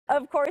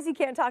Of course, you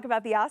can't talk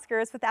about the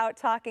Oscars without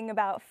talking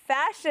about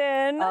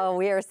fashion. Oh,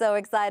 we are so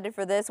excited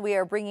for this. We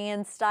are bringing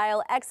in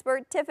style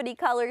expert Tiffany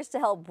Colors to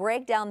help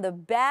break down the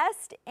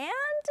best and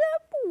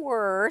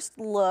worst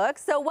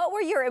looks. So what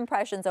were your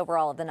impressions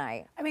overall of the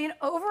night? I mean,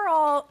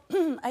 overall,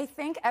 I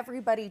think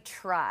everybody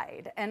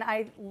tried. And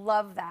I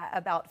love that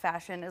about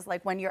fashion is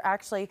like when you're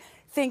actually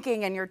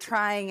thinking and you're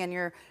trying and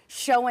you're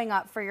showing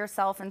up for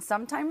yourself. And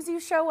sometimes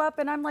you show up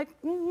and I'm like,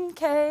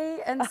 okay.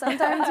 And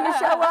sometimes you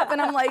show up and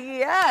I'm like,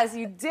 yes,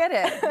 you did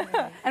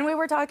it. And we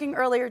were talking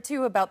earlier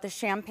too about the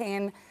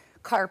champagne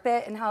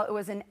carpet and how it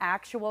was an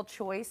actual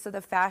choice so the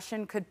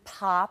fashion could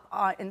pop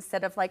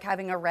instead of like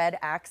having a red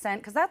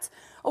accent, because that's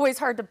always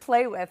hard to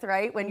play with,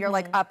 right? When you're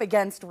like up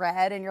against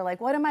red and you're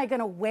like, what am I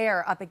gonna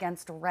wear up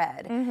against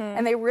red?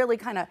 And they really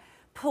kind of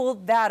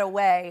pulled that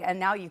away, and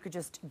now you could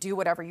just do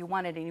whatever you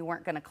wanted and you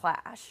weren't going to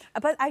clash.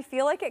 But I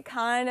feel like it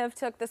kind of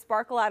took the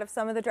sparkle out of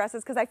some of the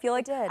dresses, because I feel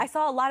like I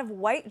saw a lot of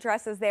white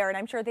dresses there, and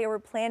I'm sure they were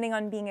planning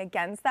on being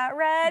against that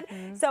red.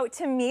 So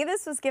to me,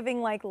 this was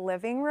giving like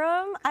living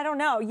room. I don't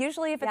know.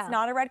 Usually if it's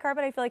not a red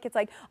carpet, I feel like it's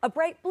like a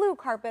bright blue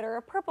carpet or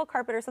a purple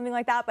carpet or something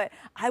like that. But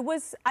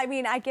I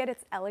mean, I get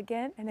it's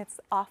elegant and it's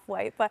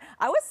off-white, but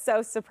I was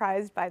so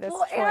surprised by this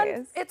choice.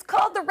 And it's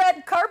called the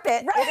red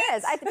carpet. Right. It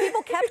is.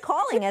 People kept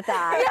calling it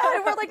that.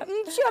 Yeah, and we're like,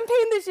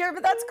 champagne this year,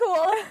 but that's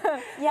cool.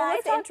 Yeah,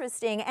 it's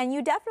interesting. And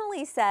you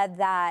definitely said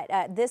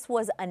that this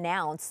was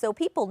announced, so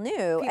people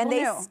knew, and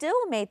they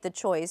still made the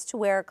choice to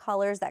wear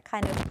colors that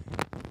kind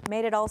of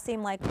made it all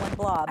seem like one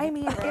blob. I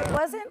mean, it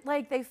wasn't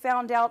like they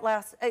found out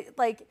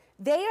like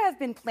they have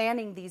been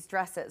planning these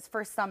dresses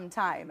for some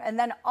time, and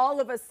then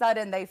all of a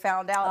sudden they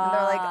found out and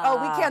they're like,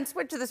 oh, we can't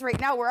switch to this right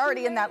now. We're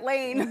already in that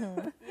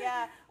lane.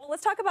 Yeah. Well,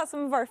 let's talk about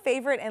some of our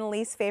favorite and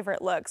least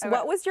favorite looks. Okay.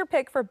 What was your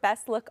pick for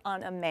best look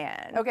on a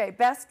man? Okay,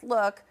 best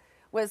look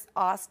was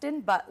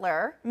Austin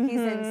Butler. He's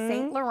in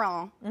Saint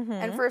Laurent.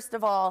 And first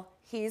of all,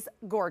 he's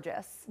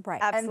gorgeous. Right.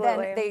 Absolutely.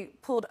 And then they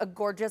pulled a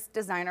gorgeous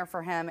designer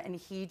for him, and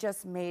he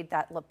just made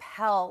that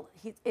lapel.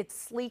 It's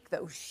sleek,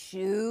 those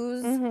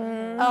shoes.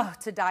 Oh,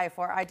 to die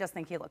for. I just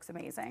think he looks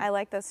amazing. I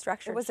like those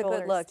structured shoulders. It was a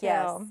good look, too.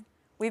 yes.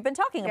 We've been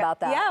talking about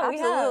that. Yeah,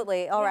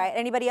 absolutely. All right.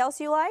 Anybody else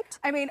you liked?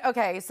 I mean,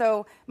 okay,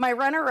 so my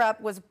runner-up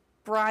was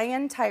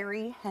Brian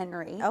Tyree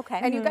Henry. Okay.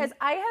 And you guys,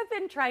 I have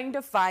been trying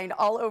to find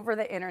all over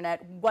the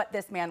internet what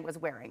this man was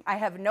wearing. I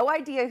have no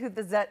idea who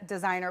the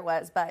designer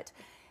was, but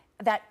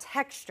that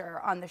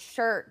texture on the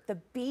shirt, the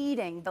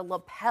beading, the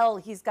lapel,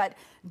 he's got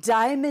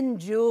diamond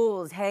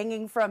jewels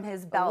hanging from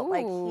his belt.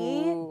 Like,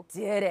 he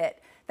did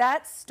it.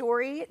 That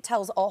story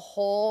tells a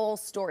whole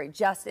story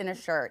just in a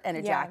shirt and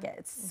a jacket.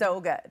 It's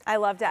so good. I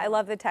loved it. I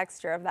love the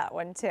texture of that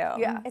one too.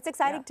 Yeah. It's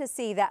exciting to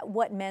see that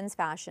what men's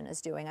fashion is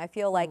doing. I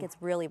feel like it's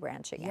really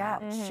branching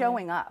out.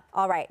 Showing up.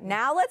 All right,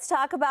 now let's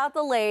talk about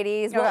the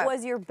ladies. What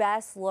was your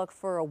best look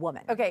for a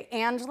woman? Okay,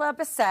 Angela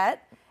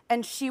Bassett.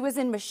 And she was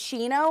in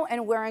Machino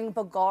and wearing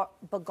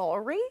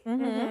Bulgari.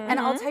 And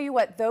I'll tell you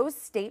what, those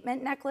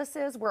statement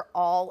necklaces were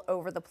all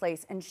over the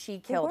place, and she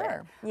killed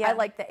it. Yeah. I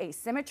like the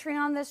asymmetry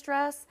on this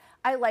dress.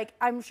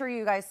 I'm sure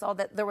you guys saw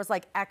that there was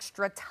like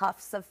extra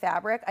tufts of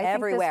fabric. I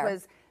think this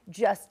was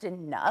just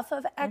enough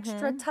of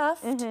extra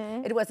tuft.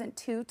 It wasn't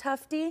too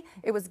tufty.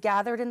 It was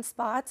gathered in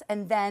spots.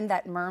 And then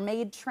that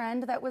mermaid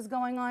trend that was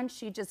going on,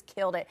 she just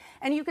killed it.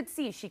 And you could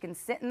see she can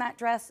sit in that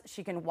dress.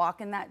 She can walk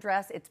in that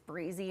dress. It's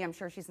breezy. I'm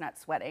sure she's not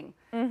sweating.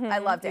 I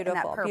loved it. And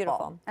that purple.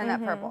 Beautiful. And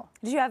that purple.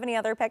 Did you have any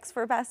other picks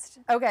for best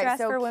Okay, dress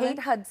so for women? Kate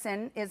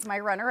Hudson is my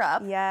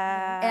runner-up.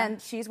 Yeah.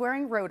 And she's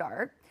wearing road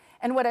art.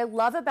 And what I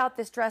love about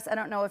this dress, I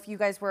don't know if you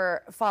guys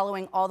were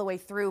following all the way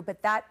through,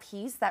 but that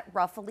piece, that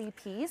ruffly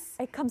piece,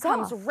 it comes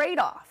right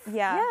off.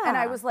 Yeah. And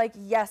I was like,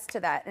 yes to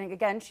that. And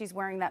again, she's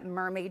wearing that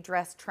mermaid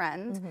dress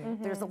trend.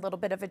 There's a little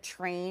bit of a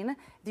train.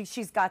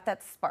 She's got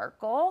that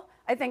sparkle.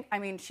 I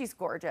mean, she's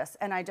gorgeous.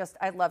 And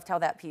I loved how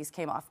that piece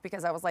came off,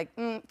 because I was like,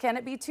 can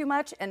it be too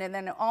much? And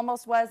then it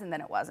almost was, and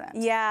then it wasn't.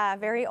 Yeah,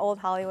 very old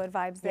Hollywood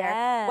vibes there.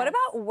 Yes. What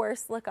about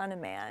worst look on a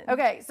man?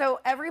 Okay, so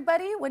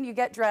everybody, when you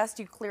get dressed,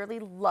 you clearly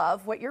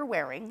love what you're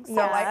wearing.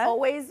 So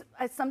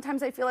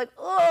sometimes I feel like,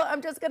 oh,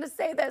 I'm just gonna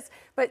say this,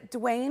 but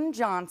Dwayne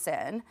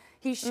Johnson,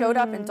 he showed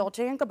up in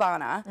Dolce &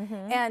 Gabbana,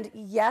 and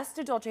yes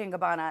to Dolce &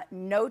 Gabbana,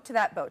 no to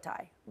that bow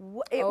tie.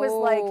 It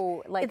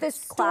was like the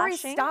story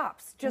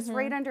stops just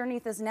right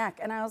underneath his neck.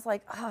 And I was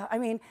like, oh, I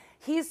mean,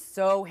 he's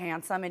so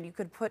handsome, and you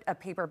could put a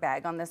paper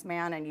bag on this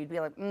man and you'd be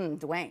like,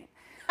 Dwayne.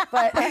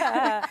 But,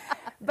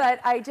 but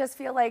I just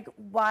feel like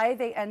why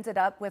they ended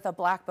up with a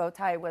black bow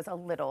tie was a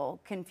little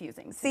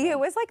confusing. See, it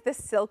was like the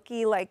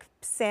silky, like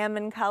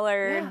salmon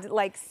colored,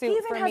 like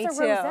suit for me too. Rosette.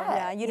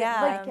 Yeah, you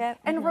didn't like it.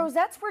 And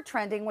rosettes were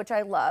trending, which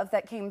I love.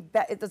 That came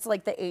back. It's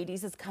like the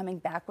 80s is coming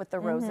back with the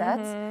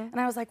rosettes. And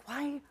I was like,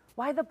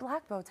 why the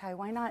black bow tie?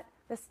 Why not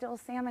the still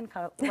salmon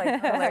color? You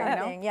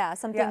know? Yeah,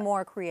 something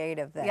more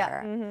creative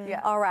there.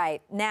 Yeah. All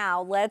right,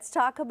 now let's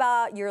talk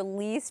about your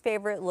least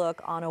favorite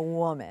look on a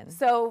woman.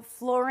 So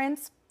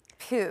Florence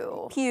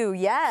Pugh. Pugh,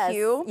 yes.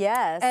 Pugh.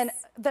 Yes. And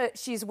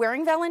she's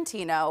wearing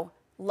Valentino.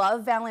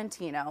 Love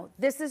Valentino.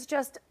 This is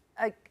just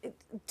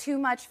too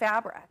much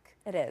fabric.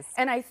 It is.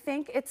 And I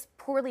think it's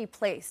poorly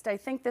placed. I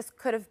think this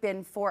could have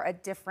been for a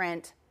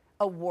different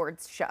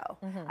awards show.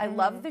 I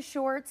love the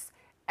shorts.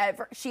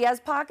 She has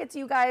pockets,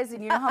 you guys,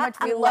 and you know how much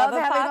we love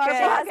having our pockets.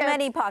 She has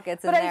many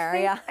pockets in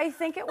there. I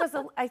think it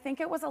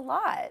was a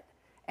lot.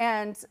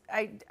 And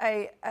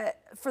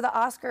for the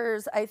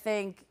Oscars, I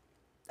think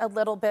a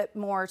little bit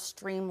more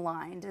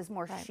streamlined is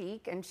more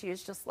chic, and she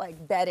is just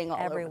like bedding all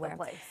everywhere.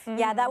 over the place.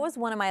 Yeah, that was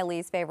one of my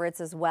least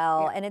favorites as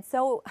well. And it's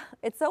so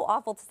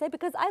awful to say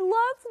because I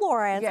love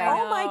Florence.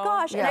 Oh my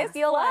gosh. And I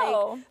feel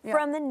like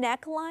from the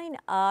neckline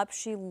up,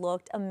 she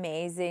looked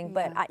amazing.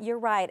 But you're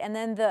right. And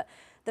then the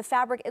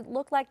fabric, it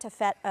looked like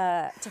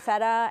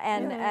taffeta,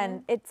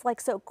 and it's like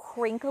so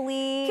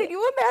crinkly. Can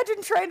you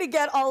imagine trying to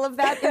get all of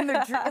that in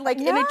the like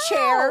in a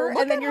chair,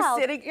 and then you're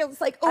sitting? It's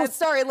like, oh,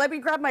 sorry, let me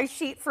grab my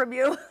sheet from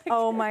you.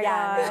 Oh my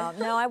God.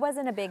 No, I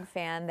wasn't a big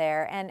fan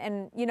there,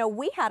 and you know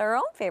we had our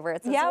own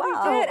favorites as well.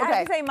 Yeah, we did. I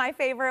have to say my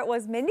favorite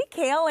was Mindy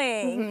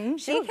Kaling.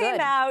 She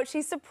came out,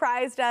 she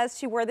surprised us.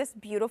 She wore this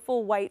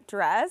beautiful white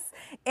dress,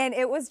 and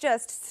it was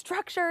just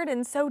structured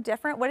and so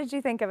different. What did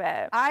you think of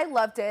it? I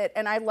loved it,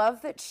 and I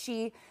love that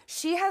she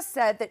has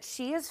said that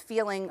she is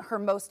feeling her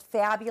most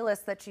fabulous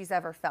that she's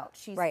ever felt.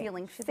 She's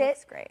feeling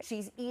fit,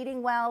 she's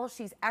eating well,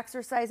 she's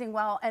exercising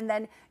well, and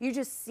then you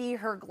just see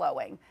her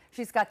glowing.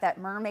 She's got that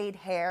mermaid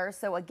hair,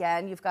 so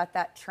again, you've got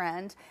that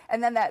trend.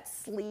 And then that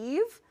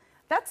sleeve,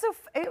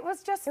 it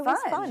was just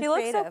fun. She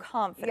looked so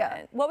confident.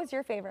 Yeah. What was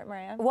your favorite,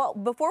 Maria? Well,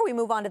 before we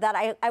move on to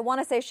that, I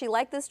want to say she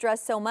liked this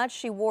dress so much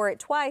she wore it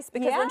twice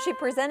because when she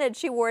presented,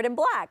 she wore it in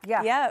black.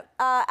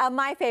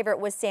 My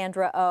favorite was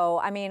Sandra Oh.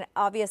 I mean,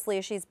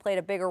 obviously she's played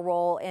a bigger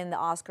role in the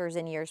Oscars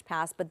in years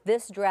past, but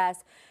this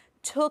dress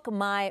took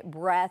my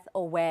breath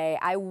away.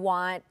 I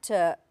want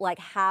to like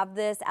have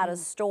this at a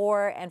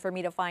store and for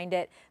me to find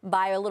it,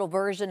 buy a little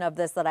version of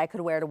this that I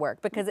could wear to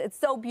work because it's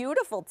so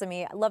beautiful to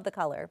me. I love the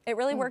color. It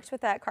really works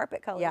with that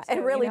carpet color. Yeah, too,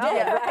 it really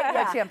did.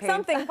 Right?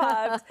 Something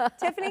popped.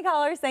 Tiffany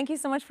Colors, thank you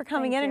so much for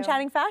coming in and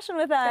chatting fashion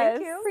with us.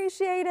 Thank you.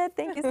 Appreciate it.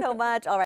 Thank you so much. All right.